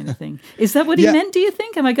answer, kind of thing. Is that what he meant, do you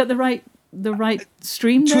think? Have I got the right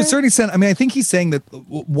stream there? To a certain extent, I mean, I think he's saying that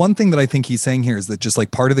one thing that I think he's saying here is that just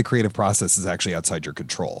like part of the creative process is actually outside your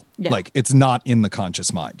control. Yeah. Like it's not in the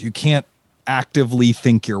conscious mind. You can't actively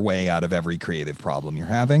think your way out of every creative problem you're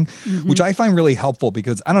having, which I find really helpful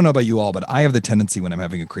because I don't know about you all, but I have the tendency when I'm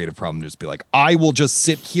having a creative problem to just be like, I will just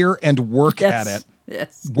sit here and work at it.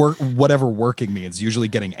 Yes. Whatever working means, usually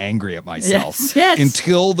getting angry at myself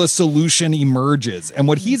until the solution emerges. And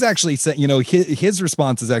what he's actually saying, his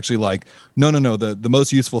response is actually like, no. The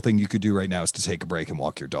most useful thing you could do right now is to take a break and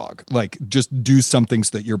walk your dog. Like just do something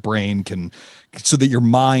so that your brain so that your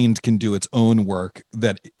mind can do its own work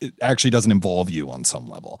that it actually doesn't involve you on some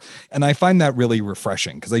level. And I find that really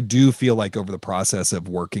refreshing because I do feel like over the process of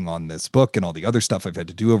working on this book and all the other stuff I've had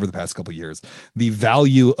to do over the past couple of years, the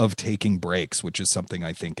value of taking breaks, which is something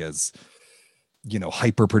I think as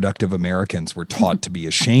hyper-productive Americans we're taught to be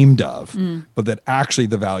ashamed of, but that actually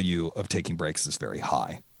the value of taking breaks is very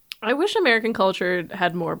high. I wish American culture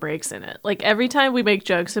had more breaks in it. Like every time we make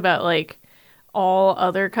jokes about like all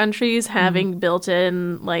other countries having built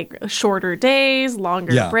in like shorter days,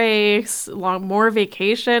 longer breaks, more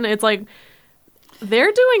vacation, it's like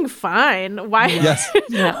they're doing fine. Why?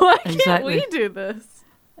 Why can't we do this?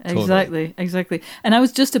 Exactly. And I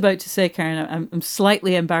was just about to say, Karen, I'm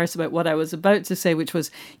slightly embarrassed about what I was about to say, which was,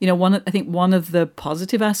 one of the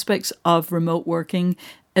positive aspects of remote working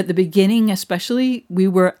at the beginning, especially, we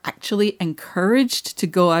were actually encouraged to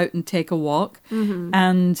go out and take a walk.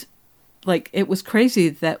 And like, it was crazy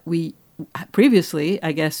that we previously,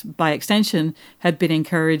 I guess, by extension, had been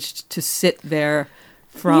encouraged to sit there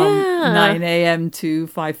from 9 a.m. to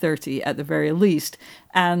 5:30 at the very least.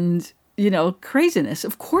 And craziness.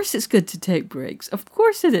 Of course it's good to take breaks. Of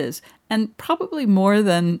course it is. And probably more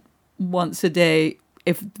than once a day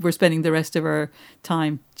if we're spending the rest of our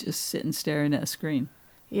time just sitting staring at a screen.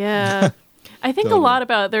 Yeah. I think a lot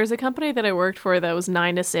about, there's a company that I worked for that was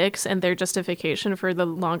 9 to 6, and their justification for the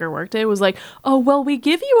longer workday was like, oh, well, we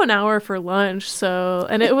give you an hour for lunch. So,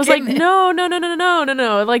 and it was like, no.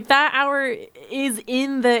 Like that hour is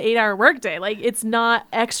in the 8-hour workday. Like it's not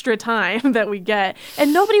extra time that we get.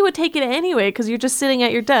 And nobody would take it anyway, because you're just sitting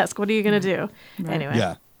at your desk. What are you going to do? Right. Anyway.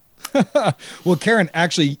 Yeah. Well, Karen,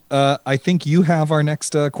 actually, I think you have our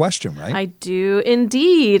next question, right? I do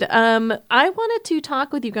indeed. I wanted to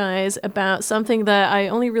talk with you guys about something that I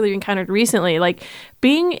only really encountered recently. Like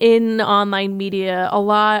being in online media, a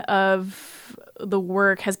lot of the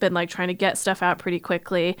work has been like trying to get stuff out pretty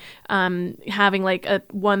quickly, having like a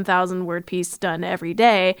 1,000 word piece done every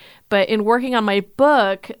day. But in working on my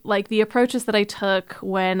book, like the approaches that I took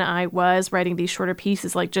when I was writing these shorter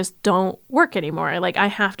pieces, like just don't work anymore. Like I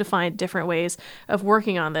have to find different ways of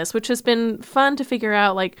working on this, which has been fun to figure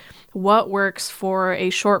out like what works for a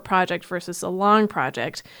short project versus a long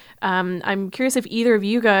project. I'm curious if either of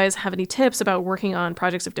you guys have any tips about working on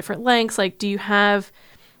projects of different lengths. Like, do you have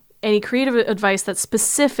any creative advice that's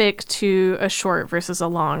specific to a short versus a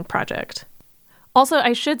long project? Also,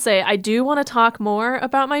 I should say, I do want to talk more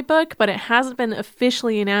about my book, but it hasn't been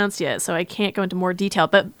officially announced yet, so I can't go into more detail.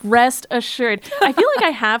 But rest assured, I feel like I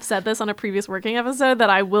have said this on a previous working episode, that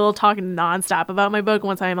I will talk nonstop about my book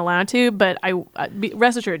once I am allowed to, but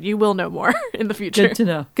rest assured, you will know more in the future. Good to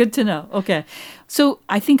know. Good to know. Okay. So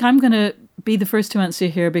I think I'm going to be the first to answer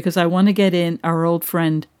here because I want to get in our old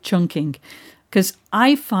friend chunking, because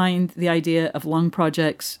I find the idea of long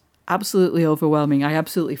projects absolutely overwhelming. I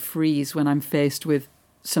absolutely freeze when I'm faced with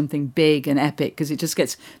something big and epic because it just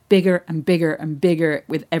gets bigger and bigger and bigger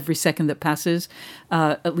with every second that passes,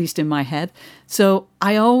 at least in my head. So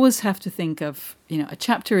I always have to think of, a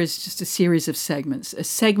chapter is just a series of segments. A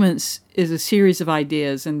segment is a series of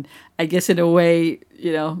ideas, and I guess in a way,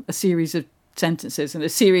 a series of sentences and a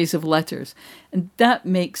series of letters. And that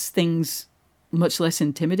makes things much less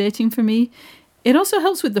intimidating for me. It also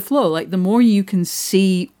helps with the flow. Like the more you can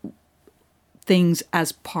see things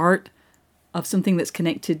as part of something that's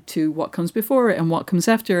connected to what comes before it and what comes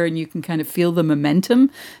after, and you can kind of feel the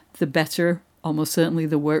momentum, the better almost certainly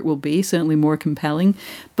the work will be, certainly more compelling.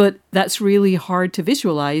 But that's really hard to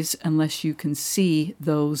visualize unless you can see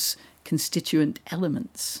those constituent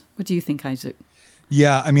elements. What do you think, Isaac?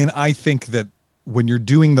 Yeah, I mean, I think that when you're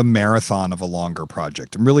doing the marathon of a longer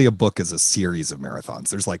project, and really a book is a series of marathons.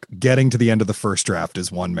 There's like getting to the end of the first draft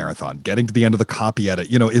is one marathon, getting to the end of the copy edit.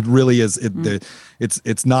 It really is.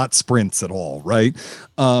 It's not sprints at all, right?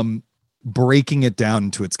 Breaking it down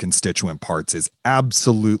into its constituent parts is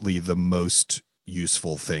absolutely the most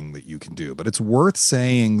useful thing that you can do. But it's worth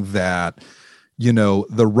saying that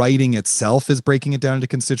the writing itself is breaking it down into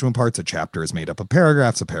constituent parts. A chapter is made up of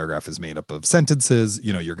paragraphs. A paragraph is made up of sentences.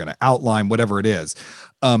 You're going to outline whatever it is.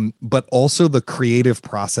 But also the creative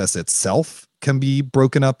process itself can be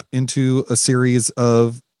broken up into a series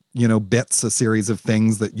of bits, a series of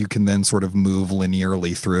things that you can then sort of move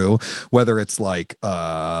linearly through, whether it's like, these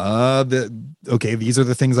are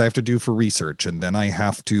the things I have to do for research. And then I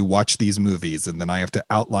have to watch these movies, and then I have to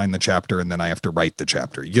outline the chapter, and then I have to write the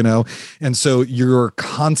chapter, And so you're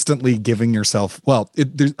constantly giving yourself,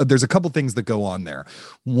 there's a couple things that go on there.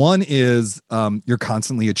 One is you're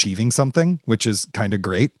constantly achieving something, which is kind of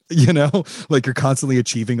great, like you're constantly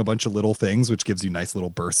achieving a bunch of little things, which gives you nice little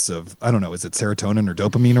bursts of, I don't know, is it serotonin or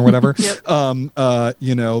dopamine or whatever?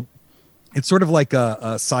 Yep. It's sort of like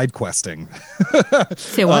a side questing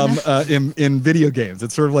in video games.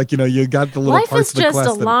 It's sort of like, you got the little Life parts is of the quest.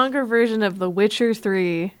 just a longer version of The Witcher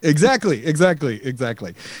 3. Exactly.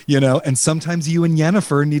 And sometimes you and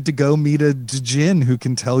Yennefer need to go meet a djinn who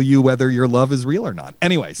can tell you whether your love is real or not.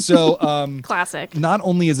 Anyway, so classic. Not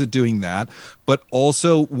only is it doing that, but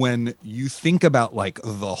also when you think about like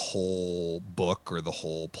the whole book or the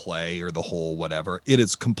whole play or the whole whatever, it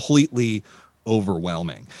is completely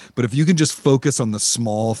overwhelming. But if you can just focus on the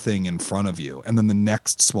small thing in front of you, and then the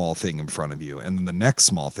next small thing in front of you, and then the next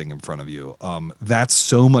small thing in front of you, that's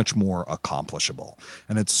so much more accomplishable.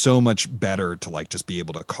 And it's so much better to like just be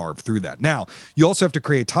able to carve through that. Now, you also have to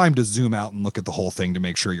create time to zoom out and look at the whole thing to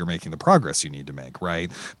make sure you're making the progress you need to make,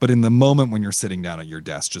 right? But in the moment when you're sitting down at your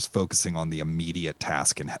desk, just focusing on the immediate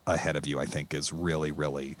task ahead of you, I think is really,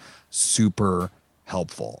 really super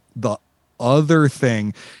helpful. The other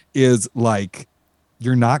thing is like,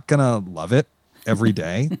 you're not gonna love it every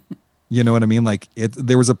day. You know what I mean? Like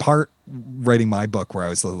there was a part writing my book where I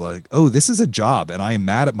was like, oh, this is a job and I am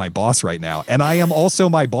mad at my boss right now. And I am also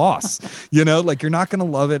my boss, like you're not gonna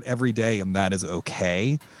love it every day, and that is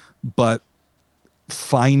okay. But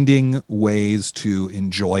finding ways to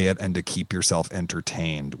enjoy it and to keep yourself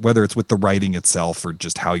entertained, whether it's with the writing itself or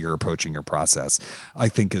just how you're approaching your process, I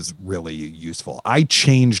think is really useful. I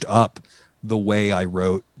changed up the way I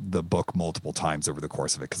wrote the book multiple times over the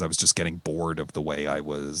course of it because I was just getting bored of the way I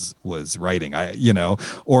was writing.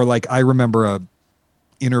 I remember a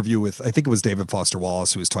interview with, I think it was David Foster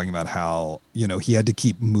Wallace, who was talking about how, he had to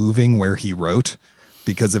keep moving where he wrote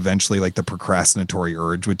because eventually like the procrastinatory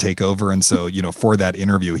urge would take over. And so, for that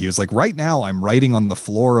interview, he was like, right now I'm writing on the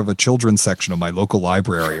floor of a children's section of my local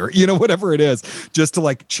library or, whatever it is, just to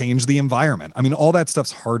like change the environment. I mean, all that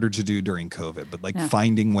stuff's harder to do during COVID, but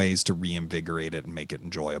finding ways to reinvigorate it and make it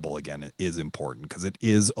enjoyable again is important because it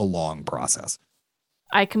is a long process.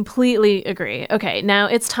 I completely agree. Okay, now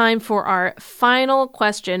it's time for our final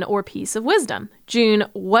question or piece of wisdom. June,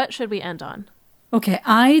 what should we end on? Okay,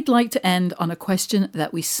 I'd like to end on a question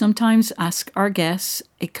that we sometimes ask our guests.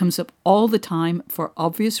 It comes up all the time for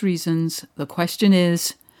obvious reasons. The question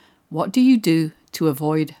is, what do you do to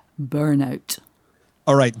avoid burnout?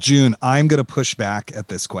 All right, June, I'm going to push back at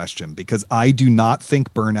this question because I do not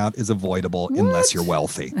think burnout is avoidable unless you're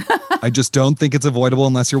wealthy. I just don't think it's avoidable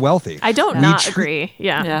unless you're wealthy. I don't agree.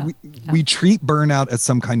 Yeah. We treat burnout as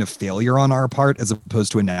some kind of failure on our part as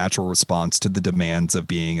opposed to a natural response to the demands of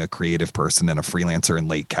being a creative person and a freelancer in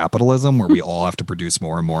late capitalism where we all have to produce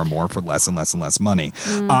more and more and more for less and less and less money.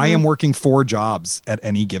 Mm-hmm. I am working 4 jobs at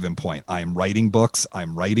any given point. I am writing books,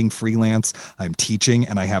 I'm writing freelance, I'm teaching,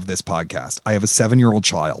 and I have this podcast. I have a 7-year-old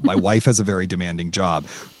child. My wife has a very demanding job.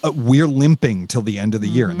 We're limping till the end of the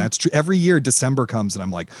year. And that's true. Every year, December comes and I'm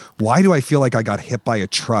like, why do I feel like I got hit by a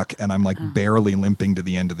truck and I'm like barely limping to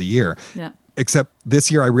the end of the year? Yeah. Except this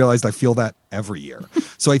year I realized I feel that every year.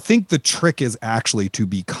 So I think the trick is actually to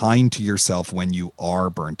be kind to yourself when you are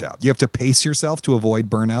burnt out. You have to pace yourself to avoid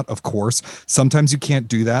burnout, of course. Sometimes you can't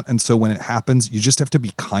do that. And so when it happens, you just have to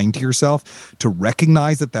be kind to yourself to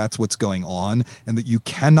recognize that that's what's going on and that you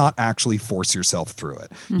cannot actually force yourself through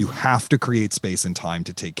it. You have to create space and time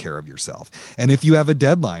to take care of yourself. And if you have a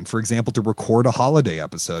deadline, for example, to record a holiday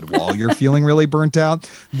episode while you're feeling really burnt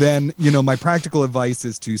out, then, my practical advice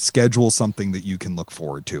is to schedule something that you can look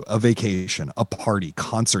forward to, a vacation, a party,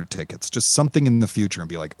 concert tickets, just something in the future and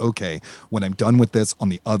be like, okay, when I'm done with this, on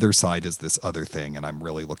the other side is this other thing. And I'm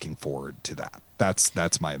really looking forward to that.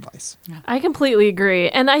 That's my advice. I completely agree.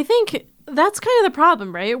 And I think that's kind of the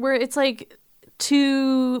problem, right? Where it's like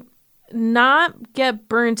to not get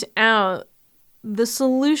burnt out, the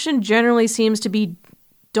solution generally seems to be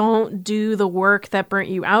don't do the work that burnt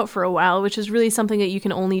you out for a while, which is really something that you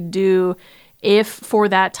can only do if for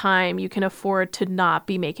that time you can afford to not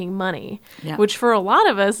be making money, which for a lot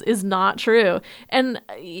of us is not true. And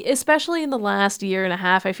especially in the last year and a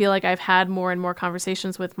half, I feel like I've had more and more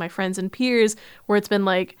conversations with my friends and peers where it's been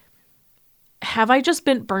like, have I just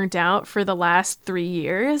been burnt out for the last 3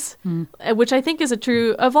 years? Which I think is a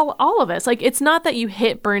true of all of us. Like, it's not that you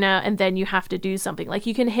hit burnout and then you have to do something. Like,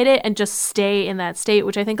 you can hit it and just stay in that state,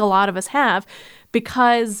 which I think a lot of us have,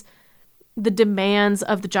 because the demands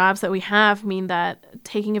of the jobs that we have mean that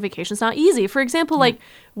taking a vacation is not easy. For example, like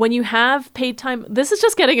when you have paid time, this is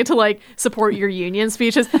just getting into like support your union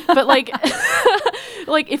speeches, but like,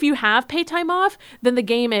 like if you have paid time off, then the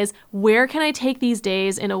game is where can I take these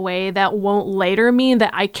days in a way that won't later mean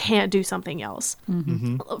that I can't do something else?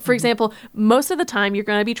 For example, most of the time you're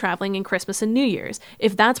going to be traveling in Christmas and New Year's.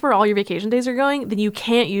 If that's where all your vacation days are going, then you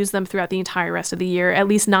can't use them throughout the entire rest of the year, at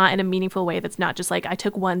least not in a meaningful way that's not just like I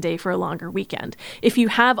took one day for a longer weekend. If you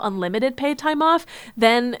have unlimited paid time off,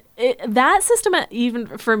 then that system,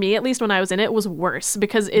 even for me, at least when I was in it, was worse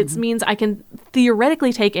because it means I can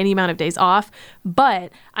theoretically take any amount of days off,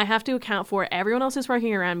 but I have to account for everyone else who's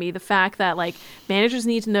working around me, the fact that like managers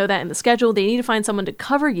need to know that in the schedule, they need to find someone to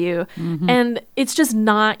cover you. And it's just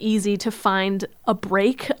not easy to find a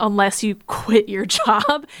break unless you quit your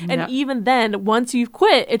job. And even then, once you've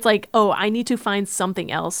quit, it's like, oh, I need to find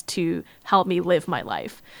something else to help me live my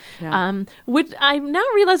life. Which I'm now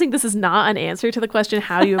realizing this is not an answer to the question,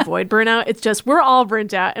 how do you avoid burnout? It's just, we're all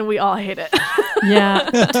burnt out and we all hate it. Yeah,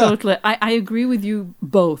 totally. I agree with you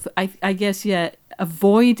both. I guess,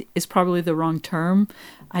 avoid is probably the wrong term.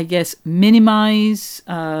 I guess minimize,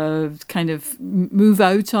 kind of move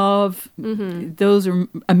out of, those are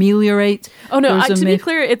ameliorate. Oh no, to be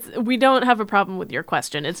clear, we don't have a problem with your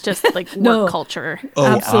question. It's just like work culture. Oh,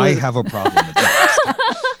 absolutely. I have a problem with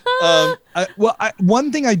that.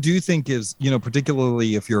 One thing I do think is,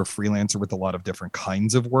 particularly if you're a freelancer with a lot of different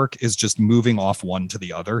kinds of work, is just moving off one to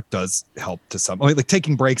the other does help to some, like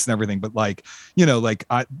taking breaks and everything. But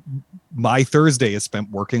my Thursday is spent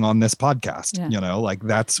working on this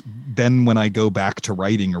podcast, that's then when I go back to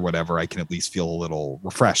writing or whatever, I can at least feel a little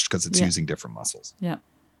refreshed because it's using different muscles. Yeah.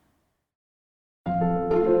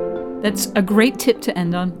 That's a great tip to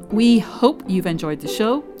end on. We hope you've enjoyed the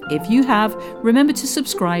show. If you have, remember to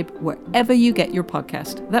subscribe wherever you get your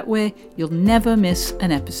podcast. That way, you'll never miss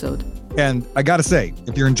an episode. And I got to say,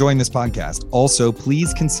 if you're enjoying this podcast, also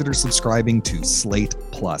please consider subscribing to Slate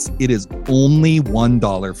Plus. It is only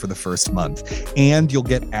 $1 for the first month, and you'll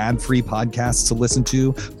get ad-free podcasts to listen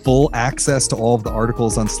to, full access to all of the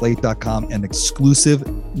articles on Slate.com, and exclusive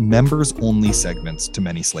members-only segments to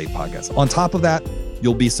many Slate podcasts. On top of that,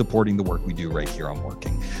 you'll be supporting the work we do right here on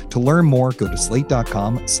Working. To learn more, go to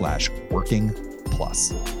slate.com/working+.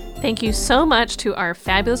 Thank you so much to our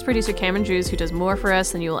fabulous producer, Cameron Drews, who does more for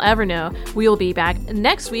us than you will ever know. We will be back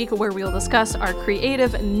next week where we'll discuss our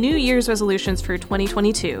creative New Year's resolutions for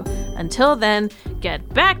 2022. Until then, get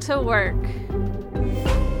back to work.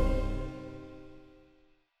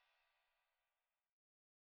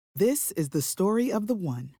 This is the story of the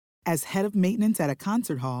one. As head of maintenance at a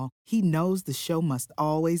concert hall, he knows the show must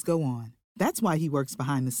always go on. That's why he works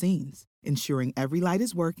behind the scenes, ensuring every light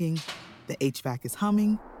is working, the HVAC is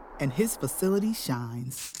humming, and his facility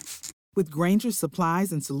shines. With Grainger's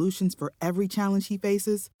supplies and solutions for every challenge he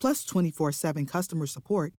faces, plus 24/7 customer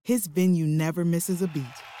support, his venue never misses a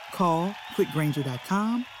beat. Call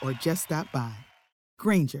quickgrainger.com or just stop by.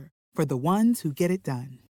 Grainger, for the ones who get it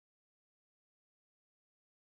done.